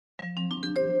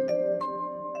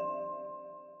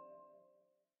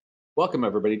Welcome,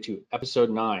 everybody, to episode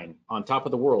 9, On Top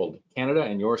of the World, Canada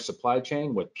and Your Supply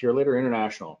Chain with Purolator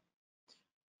International.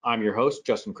 I'm your host,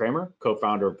 Justin Cramer,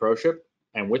 co-founder of ProShip,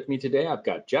 and with me today, I've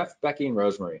got Jeff, Becky, and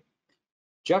Rosemary.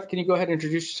 Jeff, can you go ahead and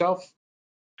introduce yourself?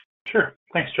 Sure.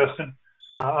 Thanks, Justin.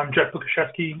 I'm Jeff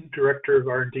Lukaszewski, Director of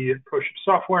R&D at ProShip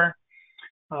Software.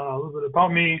 A little bit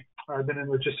about me. I've been in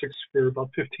logistics for about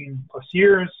 15 plus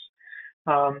years.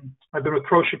 I've been with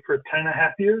ProShip for 10 and a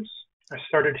half years. I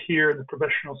started here in the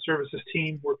professional services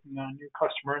team working on new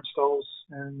customer installs,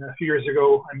 and a few years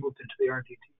ago, I moved into the R&D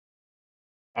team.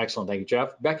 Excellent. Thank you,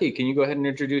 Jeff. Becky, can you go ahead and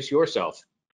introduce yourself?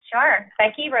 Sure.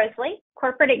 Becky, Roesle,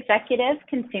 Corporate Executive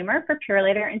Consumer for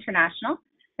Purolator International.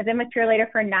 I've been with Purolator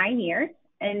for 9 years,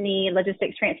 in the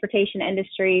logistics transportation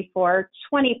industry for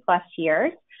 20 plus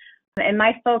years. And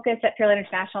my focus at Purolator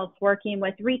International is working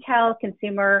with retail,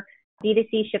 consumer,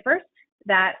 B2C shippers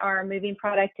that are moving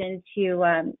product into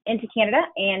Canada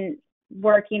and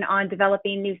working on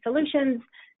developing new solutions,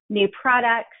 new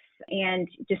products, and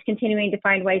just continuing to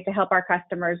find ways to help our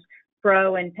customers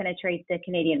grow and penetrate the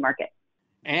Canadian market.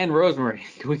 And Rosemary,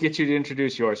 can we get you to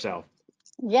introduce yourself?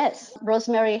 Yes,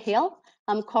 Rosemary Hill.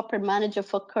 I'm Corporate Manager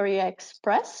for Courier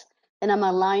Express, and I'm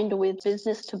aligned with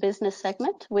business-to-business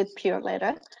segment with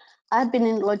Purolator. I've been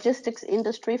in logistics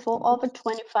industry for over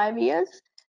 25 years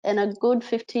and a good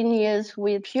 15 years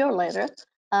with Purolator,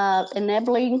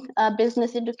 enabling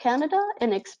business into Canada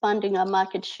and expanding our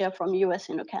market share from US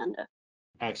into Canada.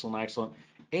 Excellent, excellent.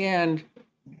 And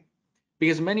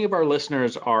because many of our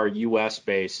listeners are US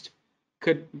based,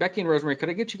 could Becky and Rosemary, could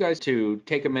I get you guys to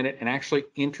take a minute and actually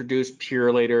introduce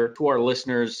Purolator to our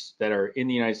listeners that are in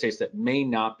the United States that may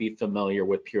not be familiar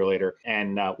with Purolator?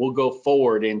 And we'll go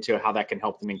forward into how that can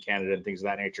help them in Canada and things of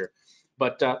that nature.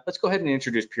 But let's go ahead and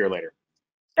introduce Purolator.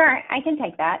 Sure, I can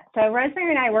take that. So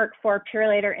Rosemary and I work for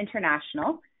Purolator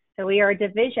International. So we are a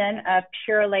division of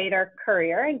Purolator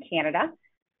Courier in Canada.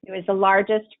 It was the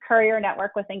largest courier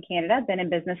network within Canada, been in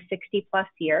business 60 plus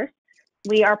years.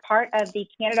 We are part of the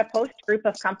Canada Post group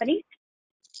of companies.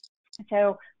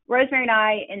 So Rosemary and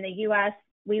I in the US,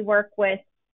 we work with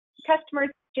customers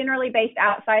generally based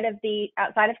outside of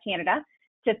Canada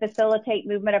to facilitate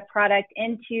movement of product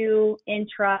into,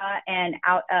 intra, and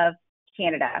out of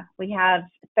Canada. We have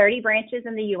 30 branches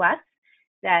in the US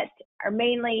that are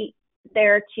mainly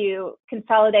there to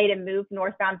consolidate and move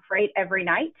northbound freight every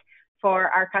night for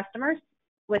our customers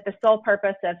with the sole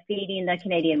purpose of feeding the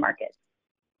Canadian market.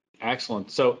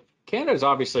 Excellent. So Canada is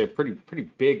obviously a pretty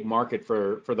big market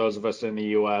for those of us in the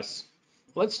US.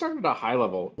 Let's start at a high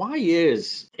level. Why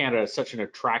is Canada such an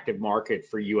attractive market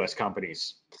for US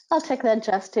companies? I'll take that,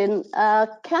 Justin.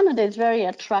 Canada is very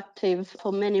attractive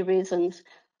for many reasons.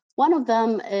 One of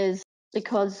them is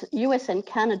because US and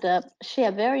Canada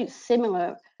share very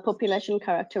similar population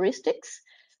characteristics.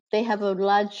 They have a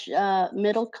large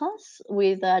middle class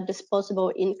with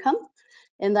disposable income,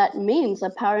 and that means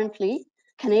apparently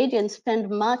Canadians spend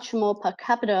much more per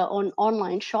capita on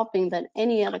online shopping than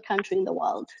any other country in the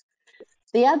world.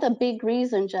 The other big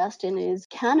reason, Justin, is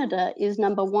Canada is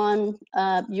number one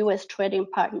US trading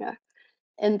partner.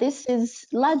 And this is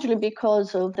largely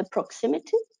because of the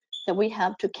proximity that we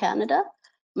have to Canada.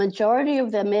 Majority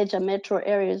of the major metro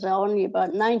areas are only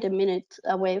about 90 minutes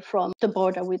away from the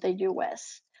border with the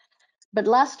US. But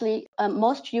lastly,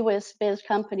 most US-based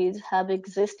companies have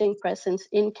existing presence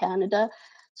in Canada.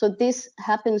 So this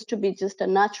happens to be just a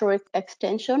natural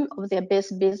extension of their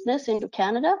base business into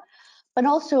Canada, but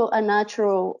also a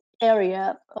natural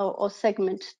area or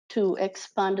segment to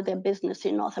expand their business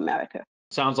in North America.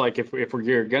 Sounds like if we're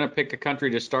going to pick a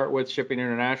country to start with shipping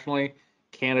internationally,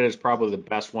 Canada is probably the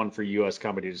best one for U.S.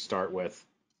 company to start with.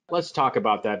 Let's talk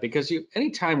about that because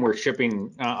anytime we're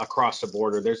shipping across the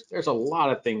border, there's a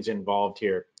lot of things involved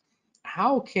here.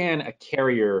 How can a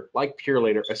carrier like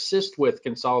Purolator assist with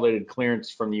consolidated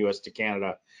clearance from the U.S. to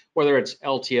Canada, whether it's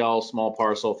LTL, small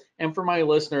parcel? And for my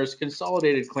listeners,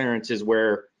 consolidated clearance is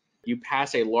where you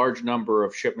pass a large number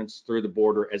of shipments through the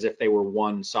border as if they were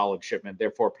one solid shipment,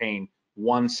 therefore paying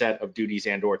one set of duties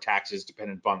and or taxes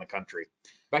dependent upon the country.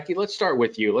 Becky, let's start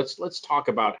with you. Let's talk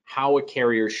about how a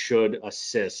carrier should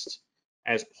assist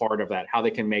as part of that, how they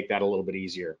can make that a little bit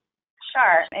easier.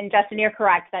 Sure. And Justin, you're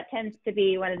correct. That tends to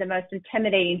be one of the most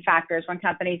intimidating factors when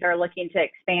companies are looking to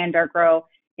expand or grow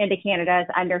into Canada, is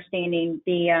understanding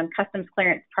the customs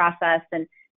clearance process and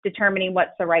determining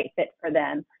what's the right fit for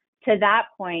them. To that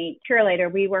point,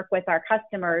 Purolator, we work with our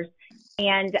customers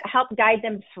and help guide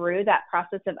them through that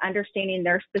process of understanding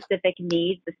their specific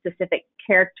needs, the specific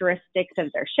characteristics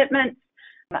of their shipments,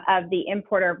 of the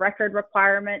importer of record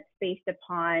requirements based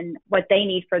upon what they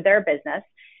need for their business,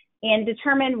 and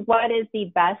determine what is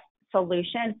the best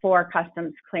solution for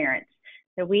customs clearance.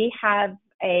 So we have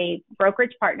a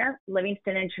brokerage partner.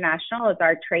 Livingston International is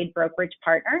our trade brokerage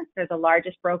partner. They're the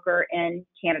largest broker in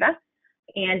Canada.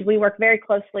 And we work very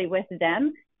closely with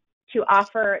them to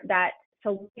offer that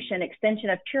solution extension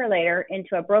of Purolator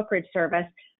into a brokerage service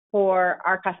for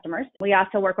our customers. We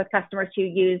also work with customers who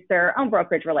use their own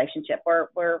brokerage relationship. We're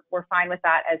fine with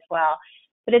that as well.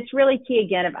 But it's really key,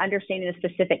 again, of understanding the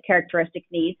specific characteristic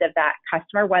needs of that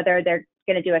customer, whether they're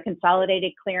going to do a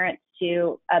consolidated clearance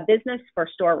to a business for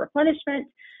store replenishment,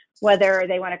 whether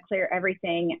they want to clear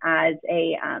everything as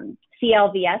a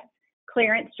CLVS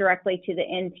clearance directly to the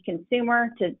end consumer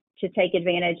to take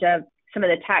advantage of some of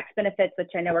the tax benefits, which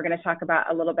I know we're going to talk about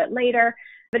a little bit later.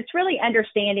 But it's really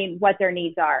understanding what their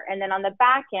needs are. And then on the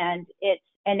back end, it's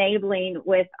enabling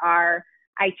with our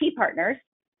IT partners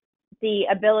the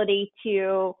ability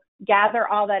to gather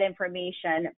all that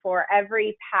information for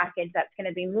every package that's going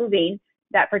to be moving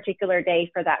that particular day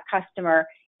for that customer,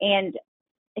 and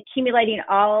accumulating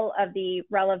all of the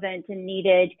relevant and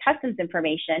needed customs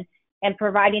information and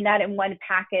providing that in one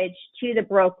package to the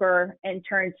broker and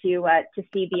turn to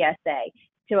CBSA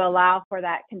to allow for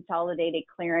that consolidated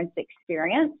clearance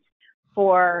experience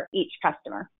for each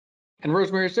customer. And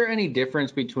Rosemary, is there any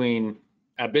difference between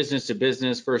a business to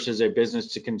business versus a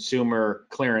business to consumer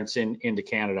clearance into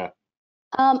Canada?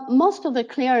 Most of the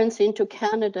clearance into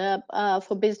Canada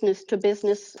for business to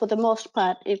business, for the most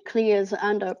part, it clears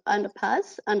under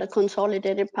PAS, under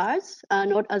consolidated PAS,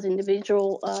 not as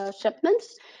individual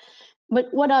shipments. But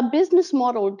what our business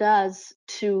model does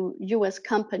to U.S.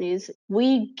 companies,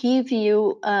 we give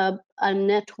you a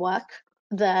network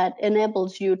that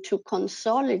enables you to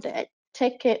consolidate,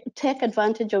 take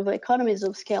advantage of economies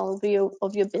of scale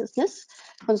of your business,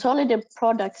 consolidate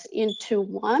products into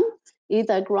one,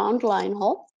 either ground line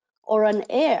haul or an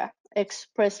air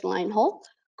express line haul,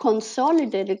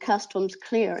 consolidated customs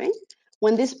clearing.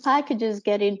 When these packages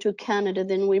get into Canada,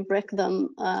 then we break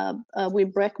them, we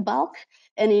break bulk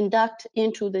and induct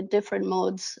into the different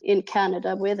modes in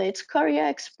Canada, whether it's courier,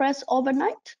 express,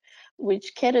 overnight,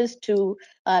 which caters to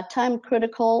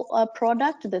time-critical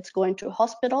product that's going to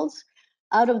hospitals.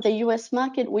 Out of the US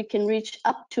market, we can reach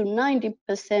up to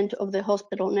 90% of the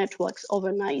hospital networks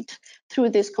overnight through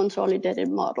this consolidated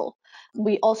model.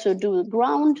 We also do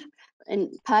ground and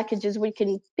packages. We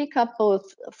can pick up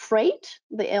both freight,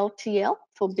 the LTL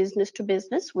for business to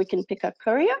business. We can pick up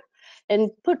courier and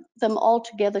put them all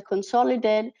together,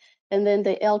 consolidate, and then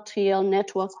the LTL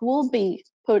network will be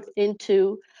put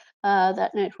into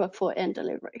that network for end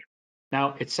delivery.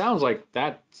 Now, it sounds like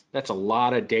that's a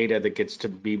lot of data that gets to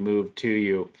be moved to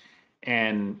you.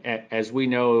 And as we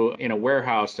know, in a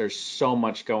warehouse, there's so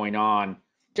much going on.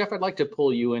 Jeff, I'd like to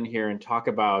pull you in here and talk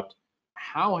about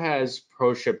how has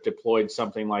ProShip deployed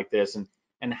something like this,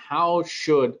 and how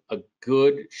should a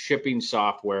good shipping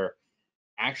software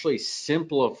actually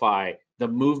simplify the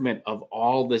movement of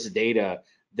all this data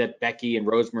that Becky and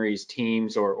Rosemary's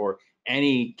teams or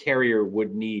any carrier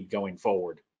would need going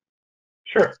forward?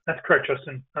 Sure, that's correct,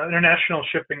 Justin. International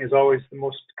shipping is always the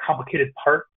most complicated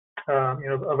part,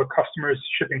 of a customer's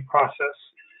shipping process.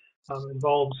 It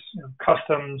involves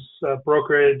customs,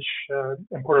 brokerage,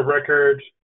 import of record,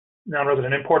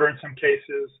 non-resident importer in some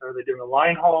cases. Are they doing a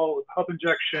line haul with hub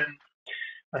injection?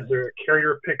 Is there a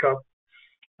carrier pickup?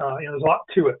 There's a lot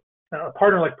to it. A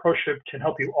partner like ProShip can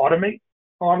help you automate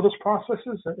a lot of those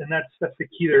processes, and that's the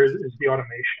key there is the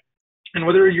automation. And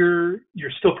whether you're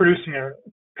still producing a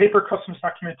paper customs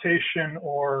documentation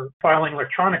or filing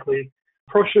electronically,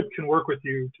 ProShip can work with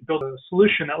you to build a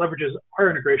solution that leverages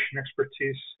our integration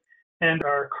expertise and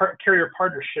our carrier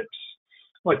partnerships,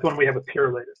 like the one we have with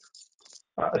Purolator.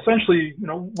 Essentially,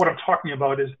 what I'm talking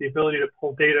about is the ability to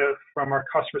pull data from our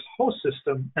customer's host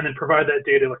system and then provide that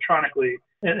data electronically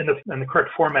in the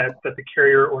correct format that the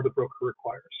carrier or the broker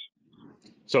requires.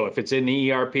 So if it's in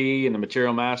the ERP and the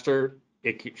material master,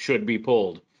 it should be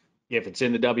pulled. If it's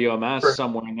in the WMS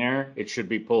somewhere in there, it should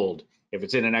be pulled. If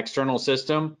it's in an external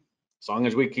system, as long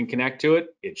as we can connect to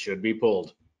it, it should be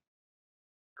pulled.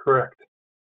 Correct.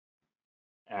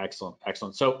 Excellent,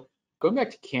 excellent. So going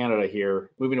back to Canada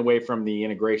here, moving away from the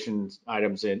integration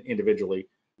items individually,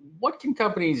 what can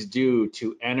companies do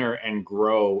to enter and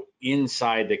grow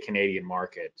inside the Canadian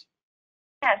market?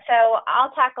 Yeah, so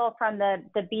I'll tackle from the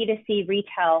B2C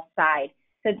retail side.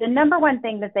 So the number one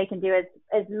thing that they can do is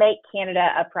make Canada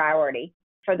a priority.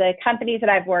 For the companies that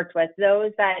I've worked with,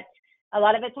 those that a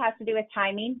lot of it has to do with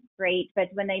timing, great, but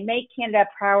when they make Canada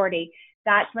a priority,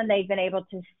 that's when they've been able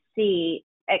to see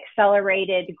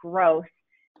accelerated growth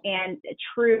and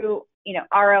true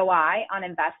ROI on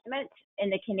investment in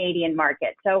the Canadian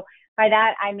market. So by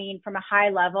that, I mean from a high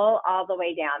level all the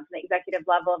way down to the executive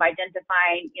level of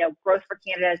identifying, growth for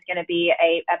Canada is going to be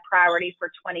a priority for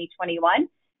 2021.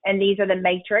 And these are the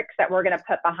metrics that we're going to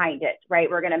put behind it, right?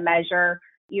 We're going to measure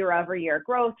year over year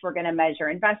growth. We're going to measure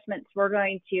investments. We're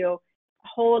going to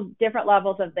hold different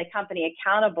levels of the company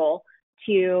accountable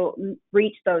to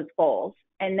reach those goals.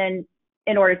 And then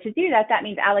in order to do that, that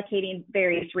means allocating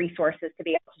various resources to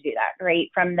be able to do that, right?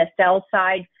 From the sales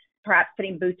side, perhaps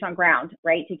putting boots on ground,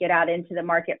 right? To get out into the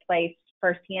marketplace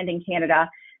firsthand in Canada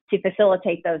to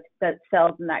facilitate those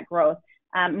sales and that growth.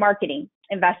 Marketing,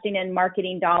 investing in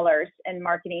marketing dollars and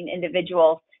marketing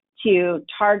individuals to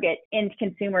target end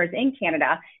consumers in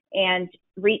Canada and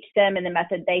reach them in the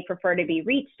method they prefer to be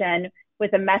reached in,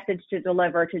 with a message to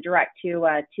deliver to direct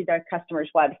to their customer's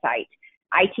website.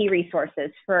 IT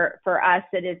resources. For us,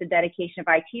 it is a dedication of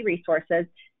IT resources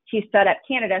to set up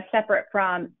Canada separate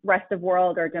from rest of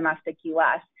world or domestic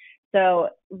US. So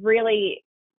really,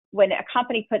 when a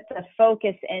company puts a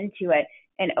focus into it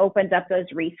and opens up those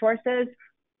resources,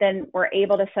 then we're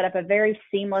able to set up a very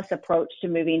seamless approach to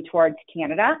moving towards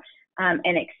Canada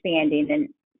and expanding. And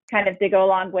kind of to go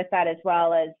along with that as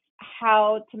well as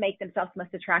how to make themselves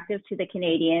most attractive to the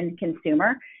Canadian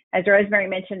consumer. As Rosemary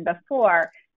mentioned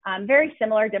before, very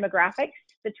similar demographics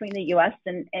between the US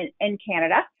and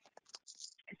Canada.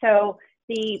 So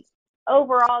the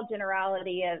overall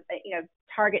generality of,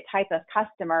 target type of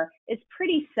customer is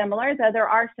pretty similar, though there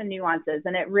are some nuances,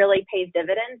 and it really pays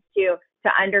dividends to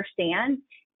understand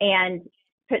and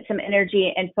put some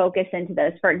energy and focus into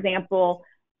those. For example,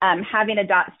 having a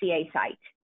 .ca site.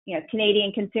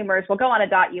 Canadian consumers will go on a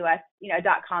 .us,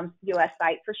 .com US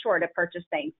site for sure to purchase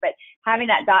things, but having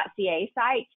that .ca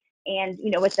site and,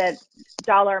 with the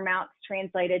dollar amounts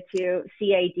translated to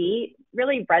CAD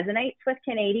really resonates with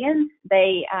Canadians.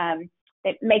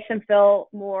 It makes them feel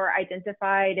more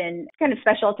identified and kind of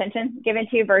special attention given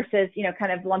to versus,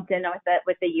 kind of lumped in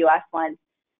with the US ones.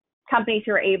 Companies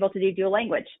who are able to do dual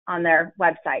language on their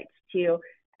websites, to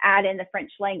add in the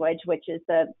French language, which is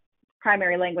the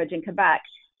primary language in Quebec,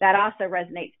 that also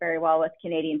resonates very well with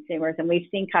Canadian consumers. And we've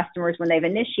seen customers, when they've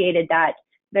initiated that,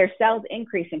 their sales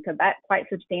increase in Quebec quite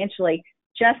substantially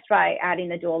just by adding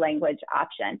the dual language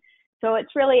option. So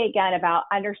it's really, again, about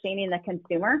understanding the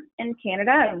consumer in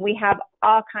Canada. And we have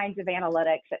all kinds of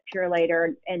analytics at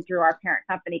Purolator and through our parent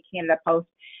company, Canada Post,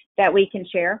 that we can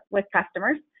share with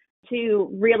customers to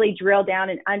really drill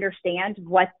down and understand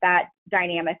what that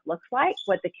dynamic looks like,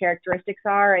 what the characteristics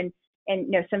are, and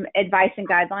some advice and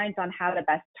guidelines on how to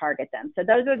best target them. So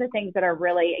those are the things that are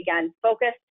really, again,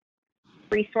 focused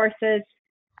resources,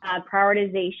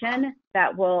 prioritization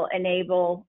that will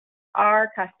enable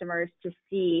our customers to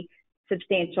see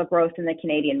substantial growth in the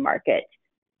Canadian market.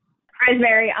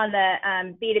 Rosemary, on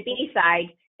the B2B side,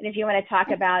 and if you want to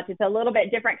talk about, it's a little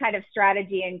bit different kind of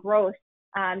strategy and growth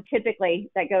typically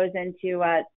that goes into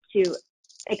to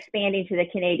expanding to the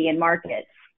Canadian market.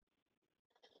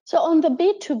 So on the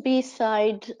B2B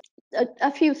side,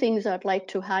 a few things I'd like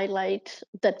to highlight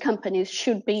that companies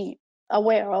should be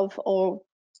aware of or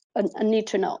need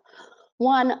to know.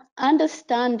 One,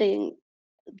 understanding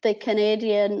the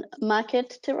Canadian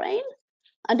market terrain,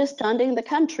 understanding the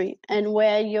country and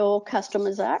where your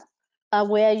customers are,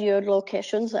 where your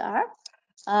locations are.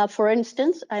 For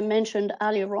instance, I mentioned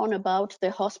earlier on about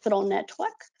the hospital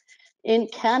network. In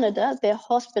Canada, there are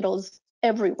hospitals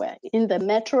everywhere, in the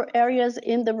metro areas,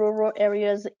 in the rural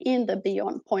areas, in the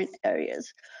beyond point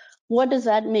areas. What does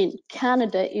that mean?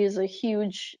 Canada is a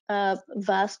huge,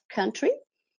 vast country,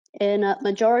 and a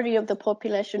majority of the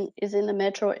population is in the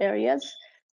metro areas.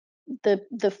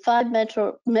 The five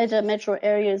metro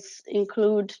areas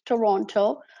include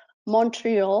Toronto,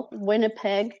 Montreal,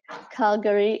 Winnipeg,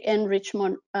 Calgary, and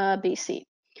Richmond, BC.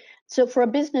 So for a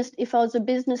business, if I was a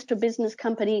business-to-business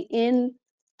company in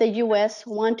the US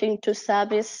wanting to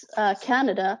service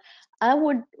Canada, I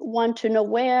would want to know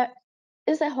where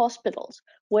is the hospitals,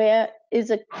 where is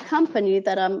a company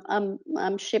that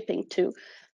I'm shipping to,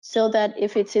 so that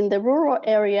if it's in the rural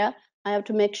area, I have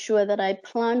to make sure that I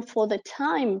plan for the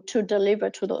time to deliver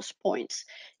to those points.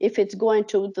 If it's going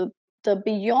to the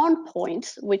beyond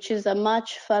points, which is a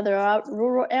much further out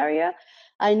rural area,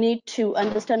 I need to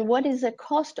understand what is the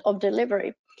cost of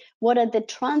delivery, what are the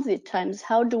transit times,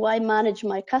 how do I manage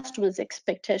my customers'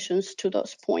 expectations to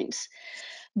those points.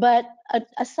 But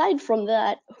aside from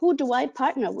that, who do I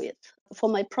partner with for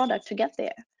my product to get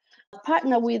there?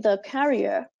 Partner with a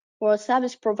carrier or a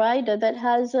service provider that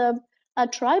has a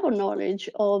tribal knowledge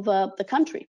of the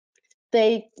country.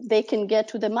 they can get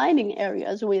to the mining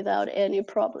areas without any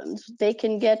problems. They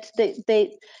can get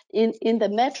in the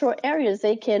metro areas,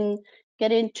 they can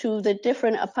get into the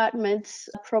different apartments.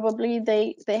 Probably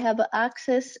they have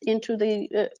access into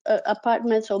the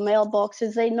apartments or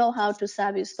mailboxes. They know how to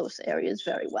service those areas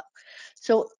very well.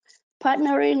 So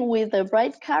partnering with the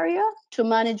right carrier to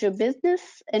manage your business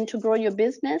and to grow your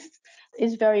business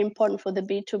is very important for the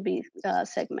B2B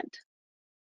segment.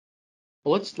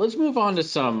 Well, let's move on to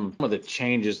some of the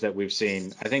changes that we've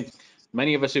seen. I think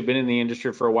many of us who've been in the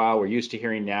industry for a while, we're used to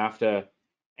hearing NAFTA,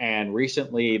 and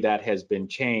recently that has been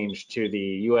changed to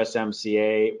the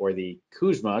USMCA or the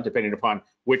CUSMA, depending upon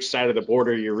which side of the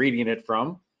border you're reading it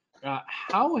from.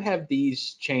 How have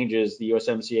these changes, the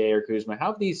USMCA or CUSMA,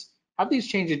 how have these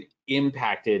changes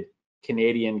impacted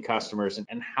Canadian customers,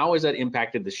 and how has that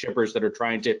impacted the shippers that are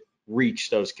trying to reach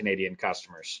those Canadian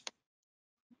customers?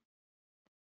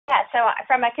 Yeah, so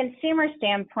from a consumer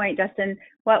standpoint, Justin,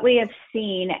 what we have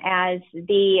seen as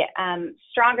the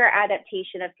stronger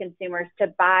adaptation of consumers to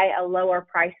buy a lower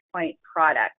price point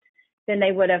product than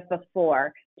they would have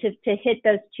before, to hit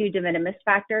those two de minimis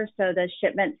factors. So the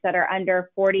shipments that are under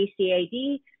 40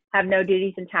 CAD have no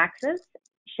duties and taxes.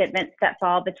 Shipments that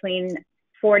fall between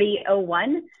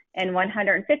 40.01 and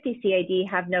 150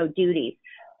 CAD have no duties.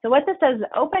 So what this has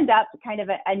opened up kind of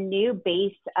a new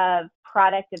base of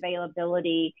product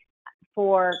availability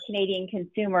for Canadian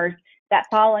consumers that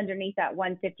fall underneath that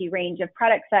 150 range of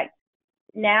products that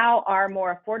now are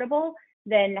more affordable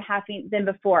than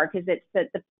before, because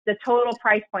it's the total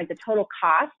price point, the total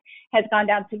cost has gone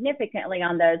down significantly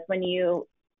on those when you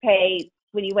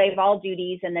waive all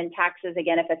duties and then taxes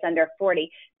again if it's under 40.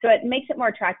 So it makes it more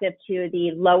attractive to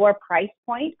the lower price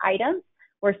point items.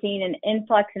 We're seeing an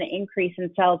influx and an increase in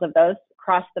sales of those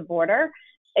across the border.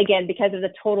 Again, because of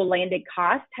the total landed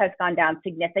cost has gone down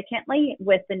significantly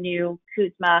with the new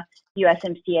CUSMA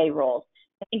USMCA rules.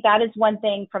 I think that is one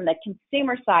thing from the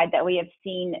consumer side that we have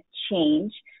seen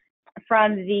change.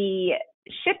 From the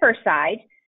shipper side,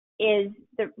 is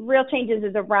the real changes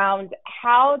is around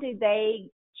how do they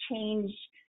change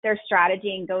their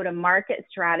strategy and go to market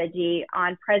strategy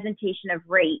on presentation of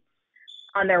rates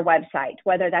on their website,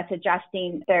 whether that's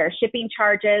adjusting their shipping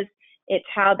charges, it's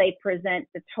how they present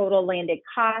the total landed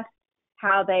cost,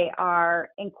 how they are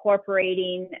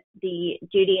incorporating the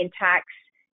duty and tax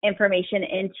information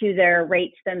into their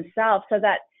rates themselves so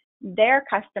that their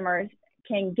customers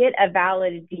can get a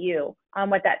valid view on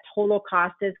what that total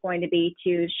cost is going to be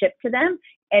to ship to them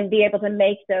and be able to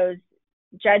make those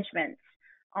judgments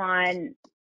on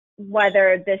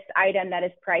whether this item that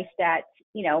is priced at,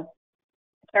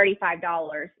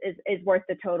 $35 is worth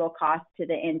the total cost to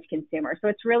the end consumer. So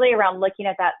it's really around looking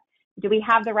at that. Do we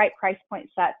have the right price point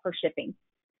set for shipping?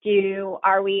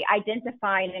 Are we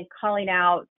identifying and calling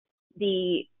out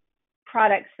the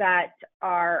products that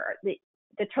are the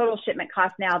total shipment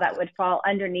cost now that would fall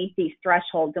underneath these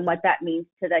thresholds and what that means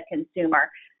to the consumer?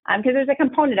 Because there's a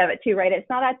component of it too, right? It's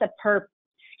not at the per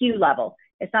SKU level.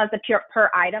 It's not at the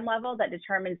per item level that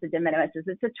determines the de minimis.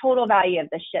 It's the total value of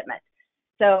the shipment.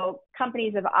 So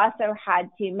companies have also had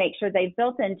to make sure they've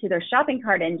built into their shopping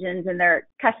cart engines and their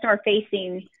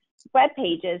customer-facing web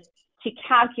pages to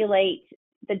calculate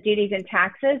the duties and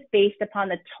taxes based upon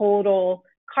the total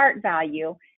cart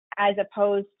value, as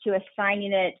opposed to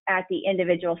assigning it at the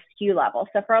individual SKU level.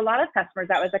 So for a lot of customers,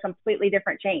 that was a completely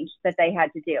different change that they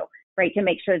had to do, right, to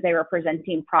make sure they were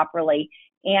presenting properly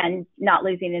and not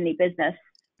losing any business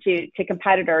to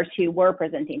competitors who were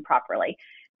presenting properly.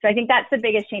 So I think that's the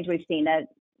biggest change we've seen, a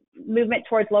movement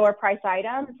towards lower price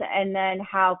items, and then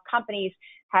how companies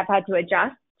have had to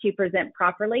adjust to present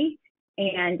properly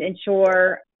and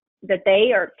ensure that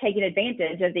they are taking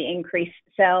advantage of the increased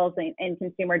sales and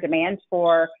consumer demands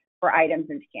for items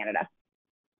into Canada.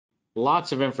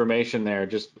 Lots of information there.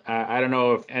 Just, I don't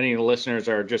know if any of the listeners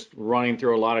are just running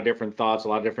through a lot of different thoughts, a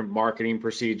lot of different marketing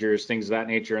procedures, things of that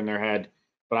nature in their head,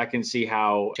 but I can see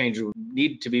how changes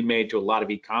need to be made to a lot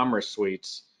of e-commerce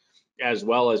suites, as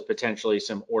well as potentially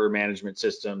some order management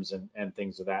systems and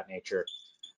things of that nature.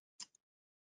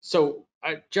 So,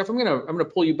 Jeff, I'm gonna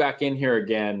pull you back in here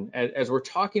again as we're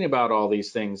talking about all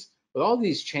these things. With all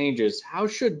these changes, how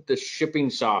should the shipping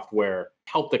software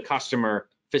help the customer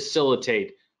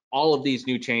facilitate all of these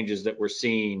new changes that we're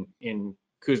seeing in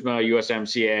CUSMA,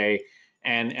 USMCA,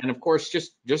 and of course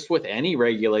just with any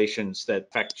regulations that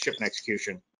affect shipment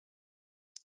execution?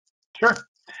 Sure.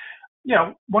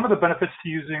 Yeah, one of the benefits to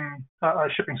using a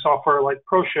shipping software like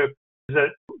ProShip is that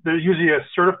there's usually a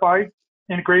certified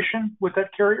integration with that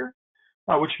carrier,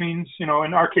 which means, in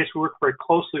our case, we work very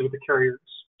closely with the carriers.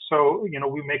 So,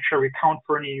 we make sure we account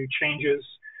for any new changes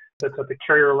that's at the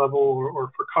carrier level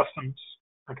or for customs,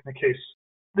 like in the case.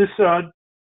 This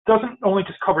doesn't only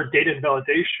just cover data and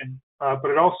validation,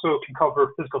 but it also can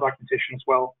cover physical documentation as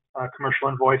well, commercial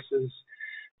invoices,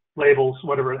 labels,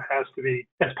 whatever it has to be.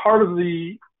 As part of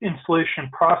the installation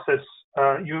process,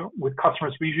 with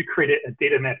customers, we usually create a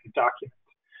data mapping document.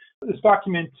 This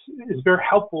document is very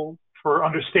helpful for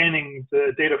understanding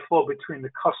the data flow between the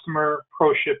customer,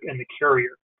 ProShip, and the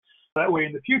carrier. That way,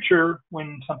 in the future,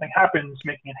 when something happens,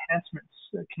 making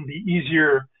enhancements can be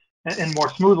easier and more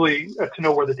smoothly to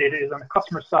know where the data is on the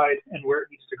customer side and where it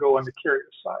needs to go on the carrier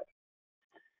side.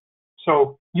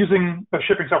 So using a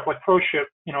shipping software like ProShip,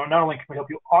 not only can we help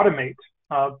you automate,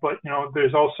 but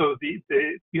there's also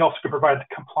we also can provide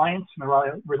the compliance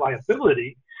and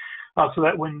reliability, so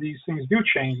that when these things do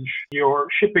change, your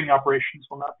shipping operations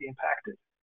will not be impacted.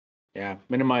 Yeah,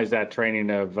 minimize that training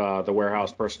of the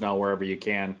warehouse personnel wherever you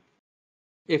can.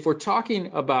 If we're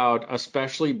talking about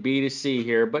especially B2C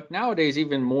here, but nowadays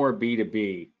even more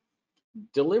B2B,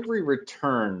 delivery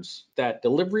returns, that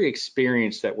delivery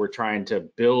experience that we're trying to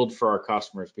build for our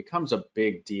customers becomes a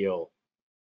big deal.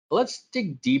 Let's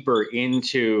dig deeper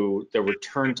into the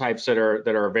return types that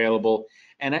are available.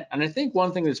 And I think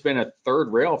one thing that's been a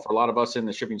third rail for a lot of us in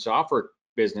the shipping software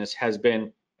business has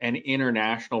been an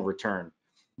international return.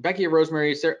 Becky or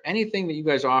Rosemary, is there anything that you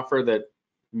guys offer that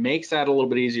makes that a little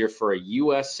bit easier for a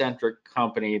US-centric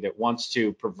company that wants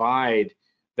to provide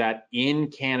that in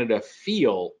Canada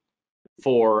feel,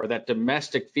 for that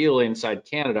domestic feel inside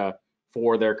Canada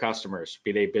for their customers,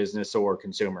 be they business or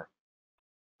consumer?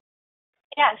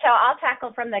 Yeah, so I'll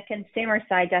tackle from the consumer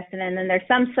side, Justin, and then there's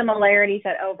some similarities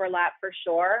that overlap for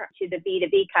sure to the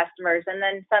B2B customers, and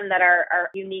then some that are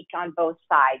unique on both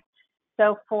sides.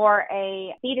 So for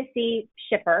a B2C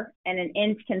shipper and an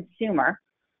end consumer,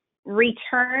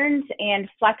 returns and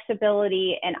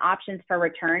flexibility and options for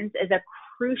returns is a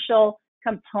crucial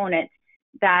component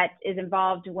that is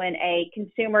involved when a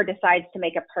consumer decides to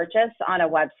make a purchase on a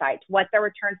website, what their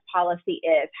returns policy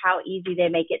is, how easy they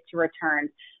make it to return,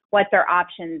 what their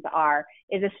options are,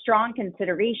 is a strong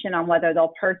consideration on whether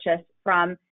they'll purchase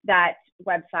from that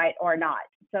website or not.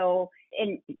 So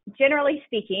generally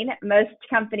speaking, most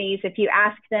companies, if you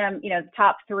ask them, the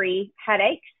top 3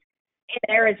 headaches,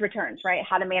 there is returns, right?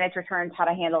 How to manage returns, how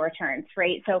to handle returns,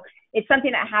 right? So it's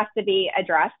something that has to be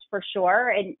addressed for sure.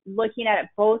 And looking at it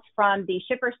both from the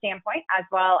shipper standpoint as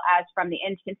well as from the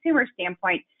end consumer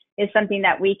standpoint is something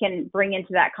that we can bring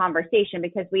into that conversation,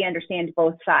 because we understand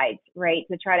both sides, right?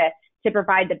 To try to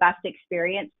provide the best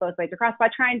experience both ways across by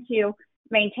trying to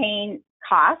maintain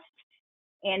cost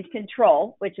and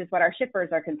control, which is what our shippers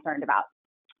are concerned about.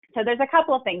 So there's a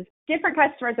couple of things. Different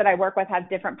customers that I work with have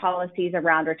different policies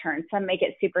around returns. Some make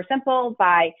it super simple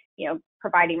by,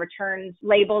 providing returns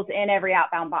labels in every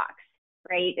outbound box,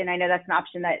 right? And I know that's an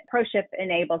option that ProShip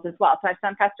enables as well. So I have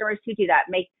some customers who do that,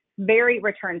 make very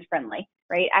returns friendly,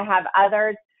 right? I have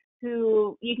others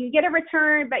who you can get a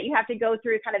return, but you have to go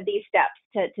through kind of these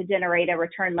steps to generate a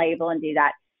return label and do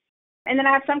that. And then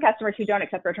I have some customers who don't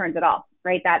accept returns at all,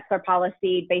 right? That's their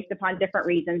policy based upon different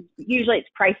reasons. Usually it's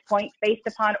price point based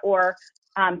upon or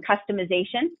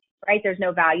customization, right? There's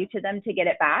no value to them to get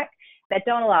it back, that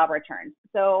don't allow returns.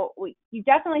 So you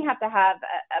definitely have to have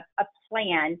a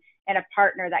plan and a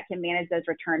partner that can manage those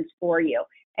returns for you.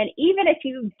 And even if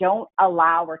you don't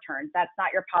allow returns, that's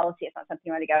not your policy, it's not something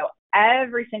you want to go,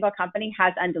 every single company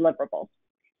has undeliverables.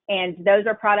 And those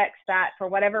are products that, for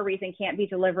whatever reason, can't be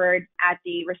delivered at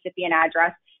the recipient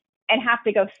address and have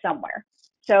to go somewhere.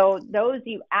 So those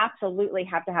you absolutely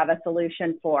have to have a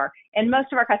solution for. And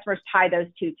most of our customers tie those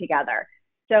two together.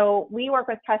 So we work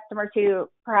with customers who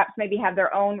perhaps maybe have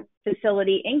their own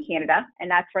facility in Canada,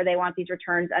 and that's where they want these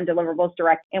returns and deliverables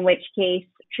direct, in which case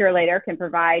Purolator can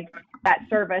provide that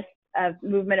service of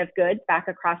movement of goods back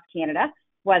across Canada,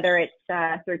 whether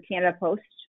it's through Canada Post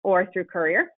or through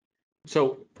courier.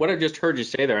 So what I just heard you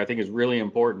say there, I think is really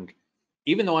important.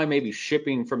 Even though I may be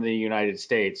shipping from the United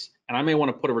States and I may want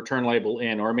to put a return label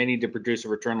in, or I may need to produce a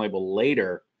return label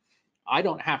later, I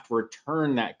don't have to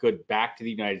return that good back to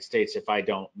the United States if I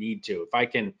don't need to. If I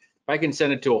can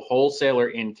send it to a wholesaler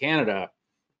in Canada,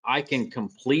 I can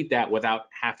complete that without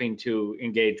having to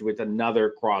engage with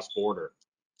another cross-border.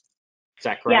 Is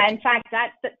that correct? Yeah, in fact,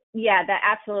 that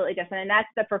absolutely, Justin, and that's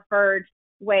the preferred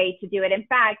way to do it. In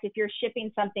fact, if you're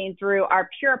shipping something through our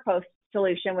PurePost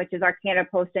solution, which is our Canada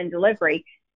Post and Delivery,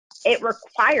 it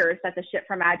requires that the ship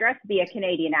from address be a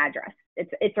Canadian address.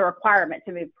 It's a requirement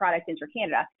to move product into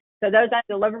Canada. So those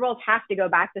deliverables have to go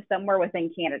back to somewhere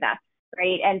within Canada,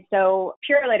 right? And so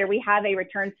Purolator, we have a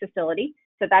returns facility.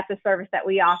 So that's a service that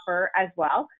we offer as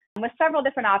well. with several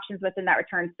different options within that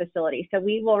returns facility. So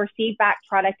we will receive back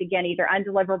product, again, either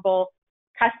undeliverable,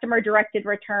 customer-directed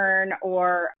return,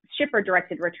 or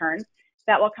shipper-directed return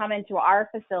that will come into our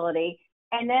facility.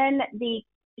 And then the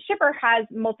shipper has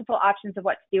multiple options of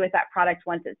what to do with that product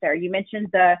once it's there. You mentioned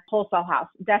the wholesale house,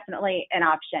 definitely an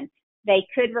option. They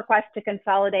could request to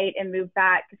consolidate and move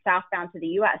back southbound to the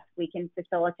US. We can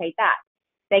facilitate that.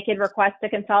 They could request to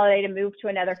consolidate and move to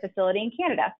another facility in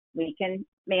Canada. We can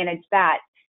manage that.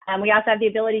 We also have the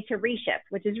ability to reship,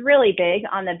 which is really big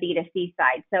on the B2C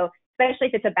side. So especially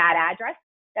if it's a bad address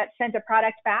that sent a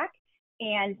product back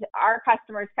and our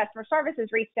customer service has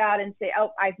reached out and say,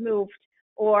 oh, I've moved,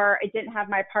 or it didn't have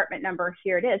my apartment number,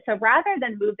 here it is. So rather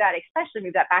than move that, especially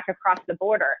move that back across the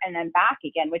border and then back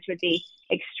again, which would be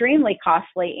extremely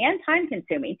costly and time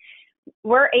consuming,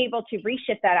 we're able to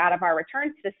reship that out of our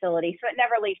returns facility so it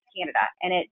never leaves Canada,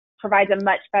 and it provides a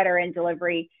much better in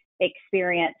delivery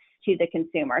experience to the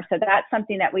consumer. So that's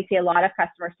something that we see a lot of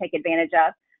customers take advantage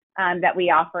of, that we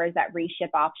offer is that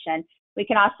reship option. We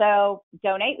can also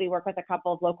donate. We work with a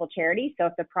couple of local charities. So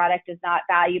if the product is not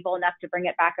valuable enough to bring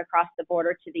it back across the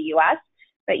border to the US,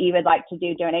 but you would like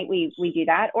to donate, we do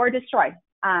that, or destroy,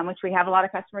 which we have a lot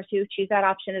of customers who choose that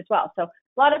option as well. So a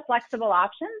lot of flexible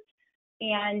options.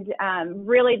 And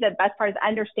really the best part is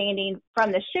understanding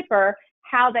from the shipper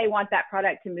how they want that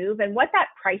product to move and what that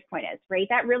price point is, right?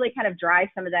 That really kind of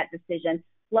drives some of that decision.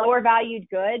 Lower valued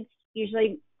goods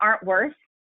usually aren't worth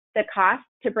the cost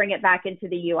to bring it back into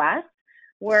the US,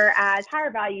 whereas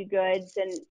higher value goods,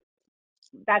 and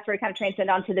that's where we kind of transcend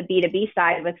onto the B2B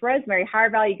side with Rosemary, higher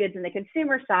value goods in the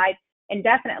consumer side, and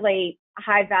definitely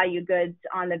high value goods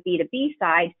on the B2B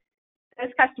side.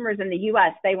 Those customers in the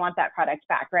US, they want that product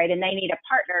back, right? And they need a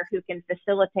partner who can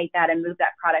facilitate that and move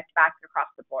that product back across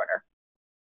the border.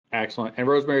 Excellent. And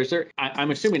Rosemary,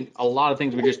 I'm assuming a lot of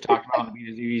things we just talked about on the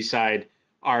B2B side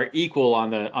are equal on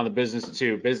the business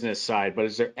to business side, but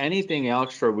is there anything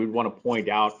extra we'd want to point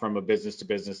out from a business to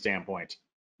business standpoint?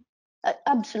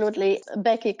 Absolutely.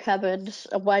 Becky covered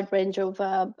a wide range of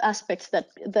aspects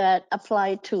that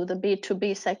apply to the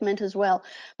B2B segment as well.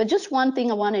 But just one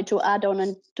thing I wanted to add on,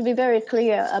 and to be very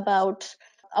clear about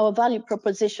our value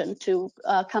proposition to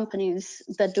companies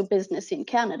that do business in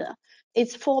Canada.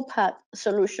 It's 4-part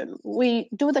solution. We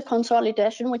do the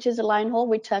consolidation, which is a line haul.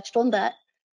 We touched on that.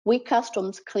 We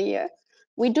customs clear.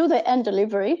 We do the end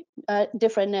delivery,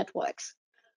 different networks.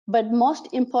 But most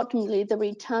importantly, the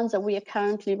returns that we are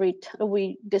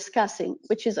currently discussing,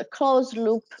 which is a closed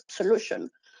loop solution.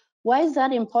 Why is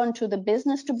that important to the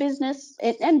business to business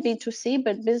and B2C,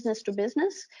 but business to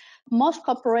business? Most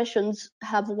corporations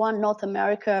have one North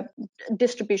America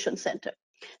distribution center.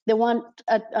 They want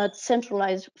a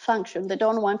centralized function. They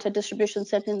don't want a distribution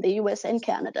center in the US and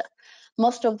Canada.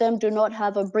 Most of them do not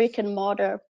have a brick and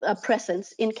mortar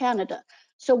presence in Canada.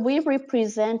 So we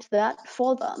represent that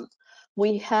for them.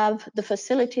 We have the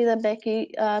facility that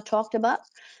Becky talked about.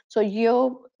 So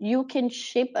you can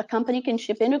ship, a company can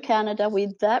ship into Canada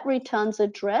with that returns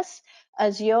address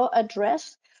as your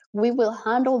address. We will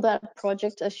handle that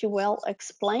project, as you well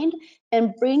explained,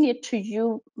 and bring it to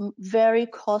you very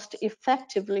cost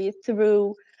effectively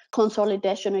through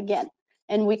consolidation again.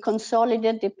 And we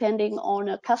consolidate depending on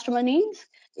a customer needs.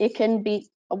 It can be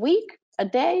a week, a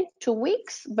day, 2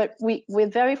 weeks, but we're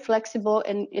very flexible,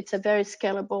 and it's a very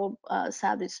scalable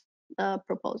service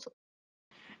proposal.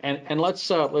 And let's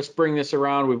bring this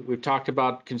around. We've talked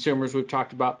about consumers, we've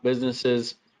talked about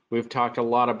businesses, we've talked a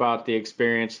lot about the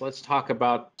experience. Let's talk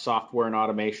about software and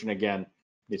automation again.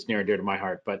 It's near and dear to my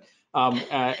heart. But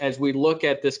as we look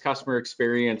at this customer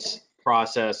experience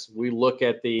process, we look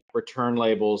at the return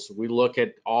labels, we look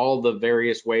at all the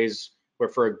various ways where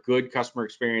for a good customer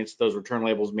experience, those return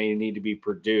labels may need to be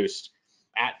produced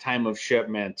at time of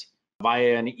shipment,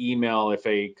 via an email if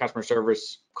a customer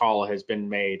service call has been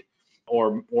made,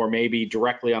 or maybe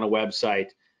directly on a website.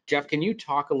 Jeff, can you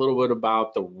talk a little bit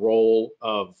about the role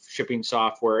of shipping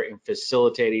software in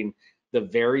facilitating the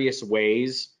various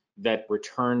ways that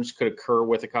returns could occur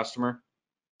with a customer?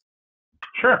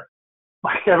 Sure.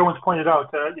 Like everyone's pointed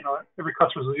out, every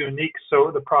customer is unique,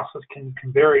 so the process can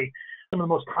vary. Some of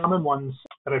the most common ones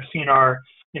that I've seen are,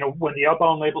 when the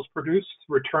outbound label is produced,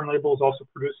 return label is also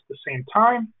produced at the same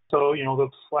time. So, they'll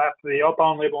slap the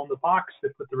outbound label on the box, they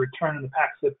put the return in the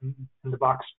pack slip in the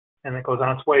box, and it goes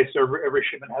on its way. So every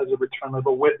shipment has a return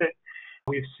label with it.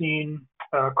 We've seen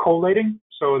collating.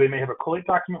 So they may have a collate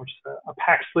document, which is a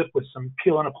pack slip with some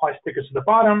peel and apply stickers to the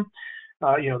bottom.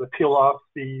 They peel off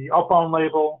the outbound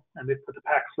label, and they put the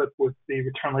pack slip with the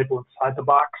return label inside the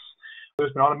box.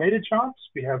 There's been automated jobs.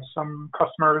 We have some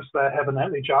customers that have a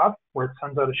nightly job where it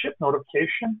sends out a ship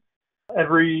notification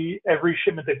Every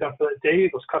shipment they've done for that day,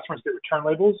 those customers get return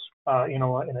labels, in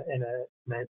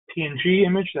a PNG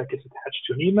image that gets attached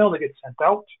to an email that gets sent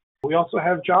out. We also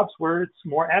have jobs where it's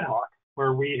more ad hoc,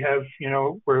 where we have,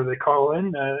 where they call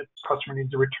in, customer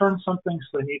needs to return something,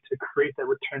 so they need to create that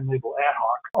return label ad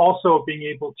hoc. Also, being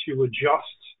able to adjust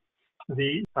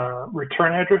the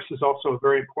return address is also a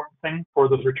very important thing for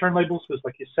those return labels, because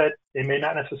like you said, they may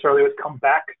not necessarily come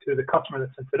back to the customer that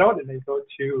sent it out. It may go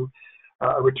to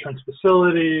a returns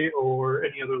facility or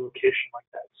any other location like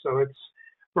that. So it's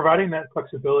providing that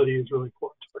flexibility is really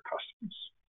important to our customers.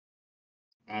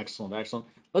 Excellent.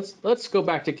 Let's go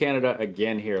back to Canada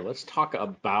again here. Let's talk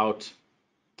about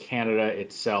Canada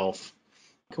itself.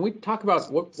 Can we talk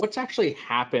about what's actually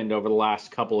happened over the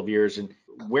last couple of years and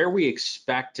where we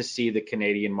expect to see the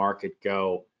Canadian market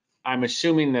go? I'm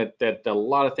assuming that a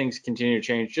lot of things continue to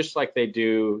change, just like they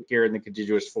do here in the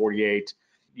contiguous 48.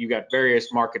 You got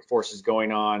various market forces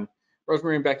going on.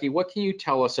 Rosemary and Becky, what can you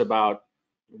tell us about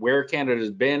where Canada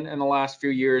has been in the last few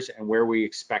years and where we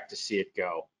expect to see it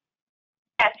go?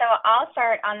 Yeah, so I'll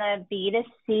start on the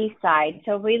B2C side.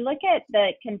 So if we look at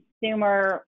the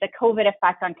COVID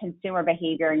effect on consumer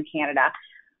behavior in Canada,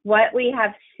 what we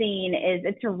have seen is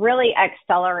it's really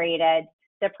accelerated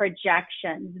the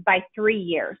projections by 3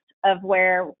 years of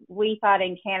where we thought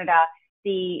in Canada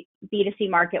the B2C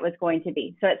market was going to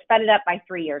be. So it sped it up by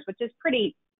 3 years, which is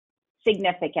pretty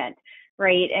significant,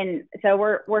 right? And so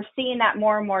we're seeing that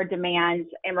more and more demand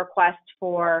and requests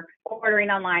for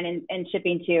ordering online and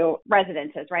shipping to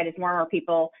residences, right? As more and more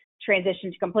people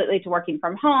transition completely to working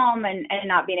from home and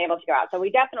not being able to go out. So we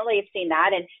definitely have seen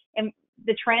that. And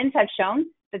the trends have shown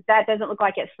that doesn't look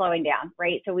like it's slowing down,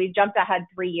 right? So we've jumped ahead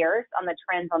 3 years on the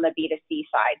trends on the B2C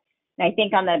side. And I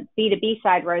think on the B2B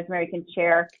side, Rosemary can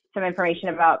share some information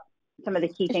about some of the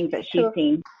key things that she's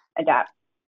seen adapt.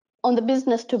 On the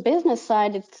business to business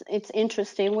side, it's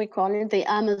interesting. We call it the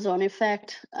Amazon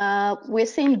effect. We're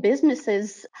seeing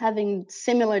businesses having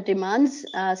similar demands,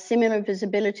 similar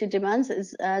visibility demands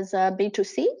as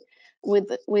B2C. With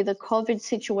the COVID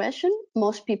situation,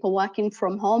 most people working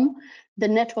from home, the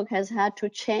network has had to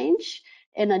change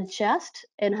and adjust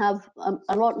and have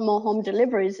a lot more home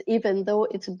deliveries, even though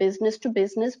it's business to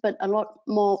business, but a lot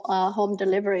more home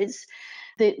deliveries.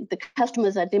 The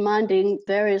customers are demanding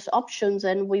various options,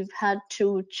 and we've had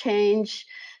to change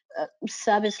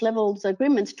service levels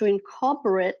agreements to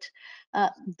incorporate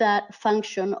that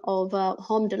function of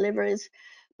home deliveries.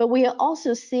 But we are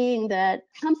also seeing that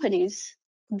companies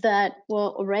that were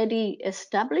already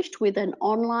established with an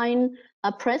online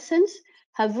presence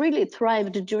have really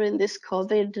thrived during this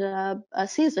COVID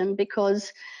season,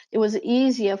 because it was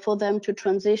easier for them to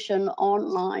transition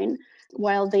online,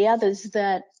 while the others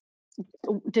that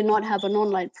do not have an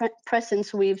online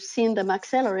presence, we've seen them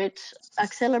accelerate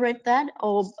that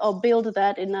or build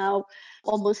that, and now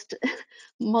almost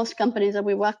most companies that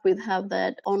we work with have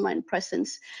that online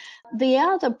presence. The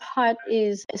other part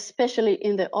is, especially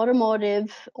in the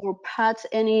automotive or parts,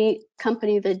 any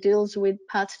company that deals with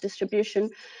parts distribution,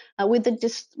 with the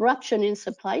disruption in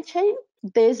supply chain,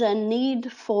 there's a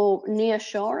need for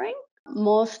nearshoring.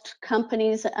 Most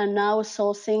companies are now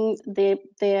sourcing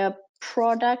their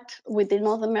product within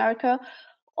North America,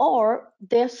 or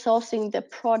they're sourcing the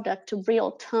product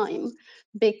real time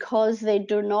because they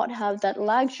do not have that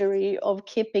luxury of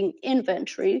keeping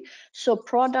inventory. So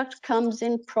product comes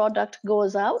in, product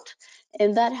goes out.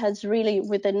 And that has really,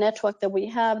 with the network that we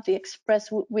have, the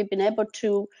Express, we've been able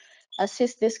to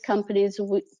assist these companies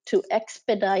to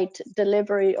expedite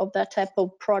delivery of that type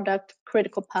of product,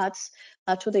 critical parts,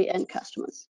 to the end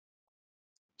customers.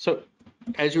 So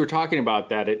as you were talking about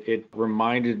that, it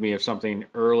reminded me of something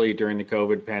early during the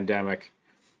COVID pandemic.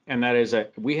 And that is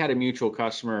that we had a mutual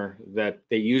customer that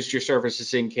they used your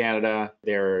services in Canada.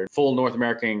 They're a full North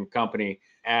American company.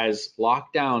 As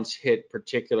lockdowns hit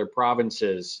particular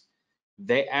provinces,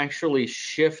 they actually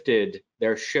shifted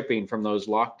their shipping from those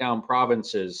lockdown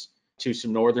provinces to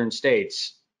some northern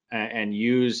states and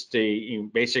used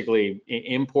basically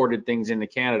imported things into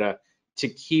Canada to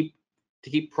keep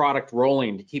product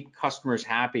rolling, to keep customers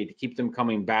happy, to keep them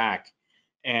coming back.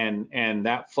 And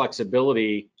that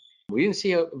flexibility, we didn't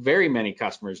see very many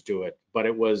customers do it, but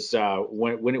it was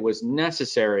when it was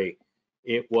necessary,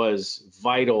 it was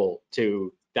vital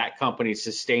to that company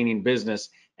sustaining business,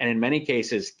 and in many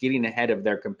cases getting ahead of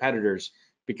their competitors,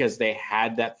 because they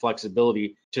had that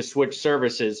flexibility to switch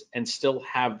services and still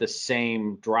have the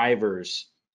same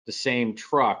drivers, the same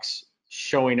trucks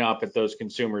showing up at those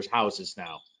consumers' houses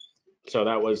now. So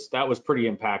that was pretty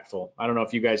impactful. I don't know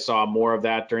if you guys saw more of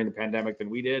that during the pandemic than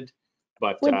we did,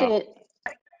 but we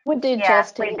did, yeah,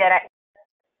 Justin. we did.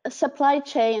 supply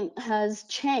chain has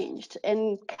changed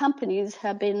and companies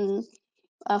have been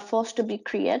forced to be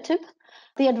creative.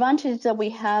 The advantage that we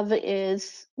have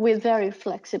is we're very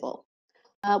flexible.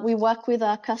 We work with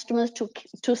our customers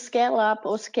to scale up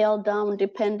or scale down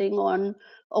depending on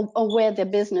where their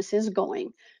business is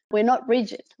going. We're not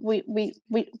rigid. We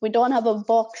don't have a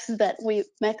box that we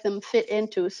make them fit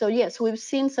into. So yes, we've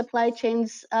seen supply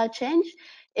chains change,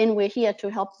 and we're here to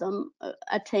help them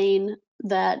attain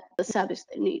the service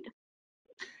they need.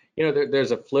 You know,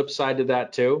 there's a flip side to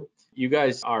that too. You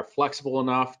guys are flexible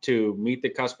enough to meet the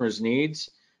customer's needs,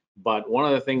 but one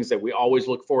of the things that we always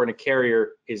look for in a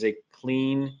carrier is a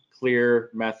clean, clear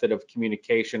method of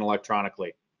communication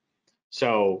electronically.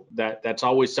 So that's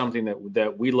always something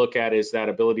that we look at, is that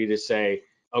ability to say,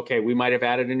 okay, we might have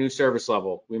added a new service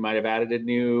level, we might have added a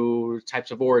new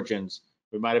types of origins,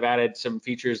 we might have added some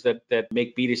features that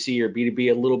make B2C or B2B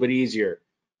a little bit easier,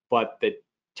 but the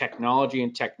technology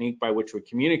and technique by which we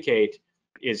communicate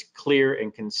is clear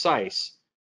and concise.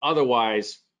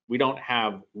 Otherwise, we don't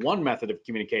have one method of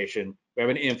communication, we have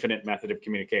an infinite method of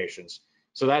communications.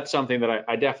 So that's something that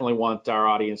I definitely want our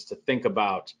audience to think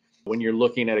about when you're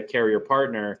looking at a carrier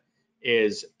partner,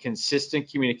 is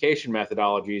consistent communication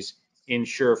methodologies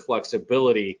ensure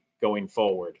flexibility going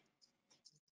forward.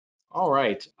 All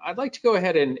right, I'd like to go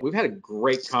ahead, and we've had a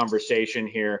great conversation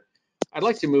here. I'd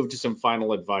like to move to some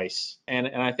final advice. And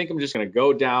I think I'm just going to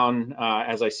go down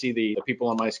as I see the people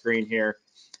on my screen here.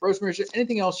 Rosemary, is there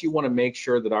anything else you want to make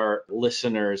sure that our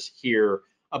listeners hear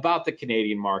about the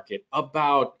Canadian market,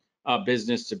 about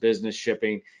business to business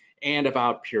shipping, and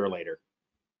about Purolator?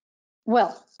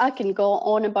 Well, I can go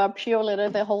on about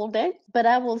Purolator the whole day, but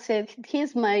I will say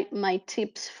here's my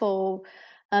tips for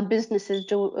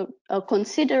businesses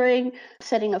considering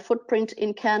setting a footprint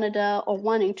in Canada or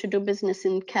wanting to do business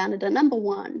in Canada. Number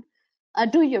one,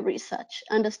 do your research,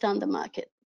 understand the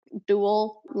market,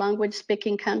 dual language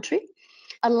speaking country,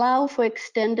 allow for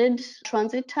extended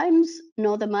transit times,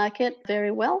 know the market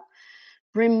very well.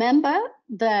 Remember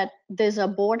that there's a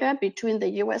border between the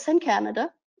US and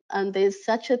Canada, and there's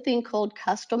such a thing called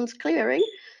customs clearing.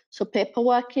 So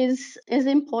paperwork is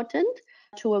important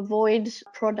to avoid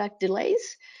product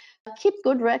delays. Keep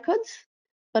good records,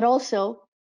 but also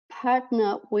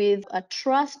partner with a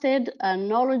trusted and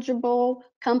knowledgeable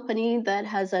company that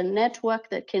has a network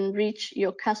that can reach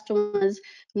your customers,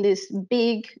 this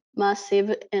big,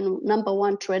 massive, and number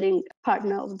one trading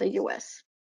partner of the US.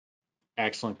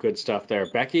 Excellent, good stuff there.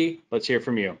 Becky, let's hear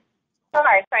from you. Sure.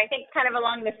 So I think kind of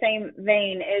along the same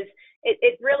vein is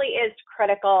it really is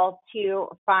critical to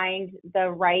find the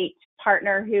right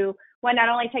partner who, one, not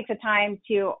only takes the time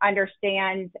to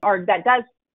understand, or that does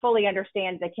fully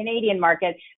understand the Canadian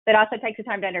market, but also takes the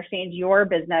time to understand your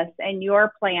business and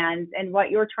your plans and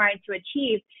what you're trying to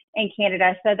achieve in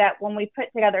Canada, so that when we put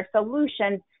together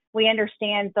solutions, we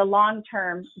understand the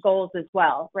long-term goals as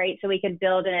well, right? So we can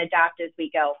build and adapt as we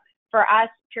go. For us,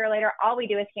 Purolator, all we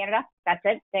do is Canada. That's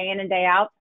it, day in and day out.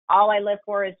 All I live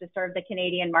for is to serve the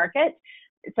Canadian market.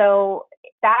 So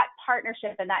that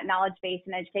partnership and that knowledge base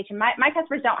and education, my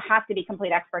customers don't have to be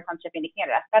complete experts on shipping to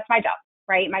Canada. That's my job,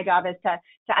 right? My job is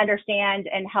to understand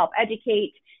and help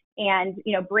educate and,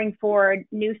 bring forward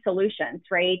new solutions,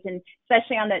 right? And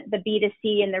especially on the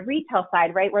B2C and the retail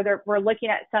side, right, where we're looking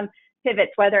at some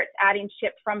pivots, whether it's adding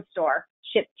ship from store,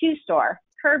 ship to store,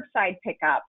 curbside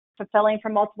pickup, fulfilling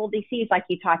from multiple DCs, like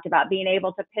you talked about, being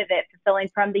able to pivot, fulfilling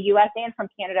from the US and from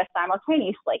Canada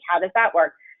simultaneously. How does that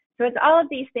work? So it's all of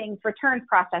these things, return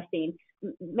processing,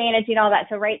 managing all that.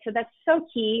 So, right. So that's so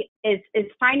key is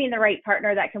finding the right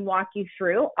partner that can walk you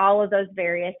through all of those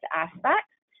various aspects.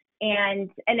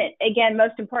 And it, again,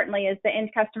 most importantly, is the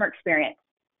end customer experience,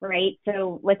 right?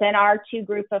 So within our two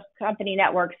group of company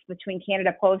networks between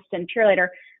Canada Post and Purolator,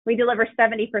 we deliver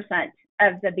 70%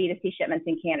 of the B2C shipments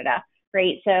in Canada.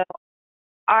 Right. So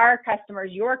our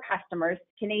customers, your customers,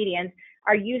 Canadians,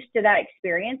 are used to that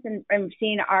experience and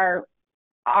seeing our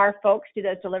folks do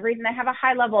those deliveries, and they have a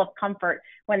high level of comfort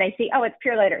when they see, oh, it's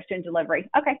Purolator doing delivery.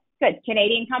 Okay, good.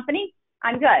 Canadian company,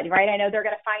 I'm good, right? I know they're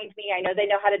going to find me. I know they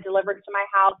know how to deliver to my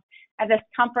house at this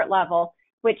comfort level,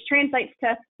 which translates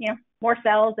to, more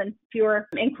sales and fewer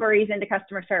inquiries into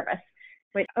customer service,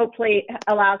 which hopefully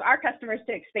allows our customers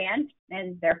to expand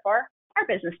and therefore our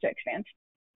business to expand.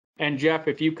 And Jeff,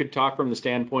 if you could talk from the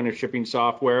standpoint of shipping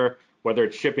software, whether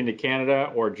it's shipping to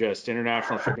Canada or just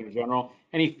international shipping in general,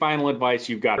 any final advice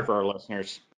you've got for our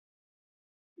listeners?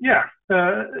 Yeah,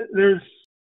 there's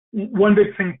one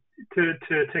big thing to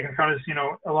take into account is,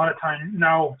 a lot of time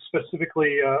now,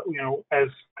 specifically, as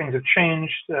things have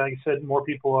changed, like you said, more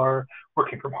people are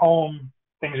working from home,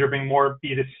 things are being more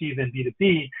B2C than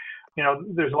B2B.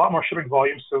 there's a lot more shipping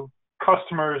volume, so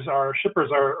shippers are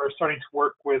starting to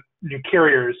work with new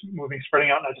carriers,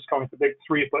 spreading out, not just going with the big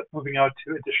three, but moving out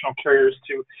to additional carriers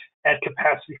to add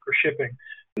capacity for shipping.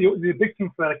 The big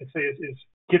thing for that I can say is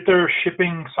get their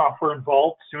shipping software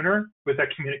involved sooner with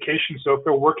that communication. So if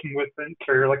they're working with a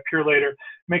carrier like Purolator,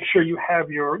 make sure you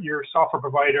have your software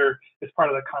provider as part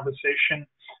of that conversation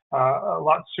a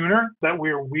lot sooner. That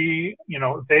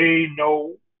they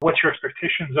know what your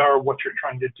expectations are, what you're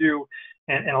trying to do,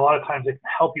 and a lot of times they can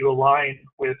help you align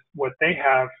with what they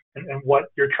have and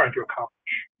what you're trying to accomplish.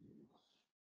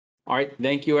 All right,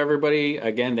 thank you everybody.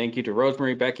 Again, thank you to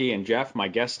Rosemary, Becky, and Jeff, my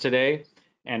guests today.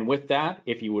 And with that,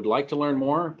 if you would like to learn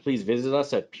more, please visit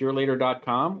us at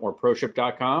purolator.com or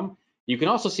ProShip.com. You can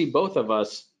also see both of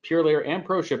us, Purolator and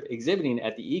ProShip, exhibiting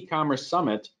at the e-commerce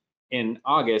summit in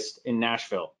August in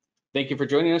Nashville. Thank you for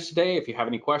joining us today. If you have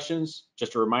any questions,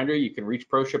 just a reminder, you can reach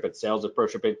ProShip at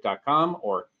sales@proshipinc.com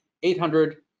or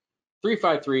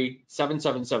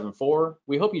 800-353-7774.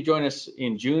 We hope you join us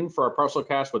in June for our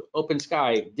ParcelCast with Open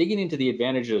Sky, digging into the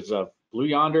advantages of Blue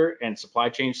Yonder and supply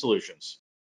chain solutions.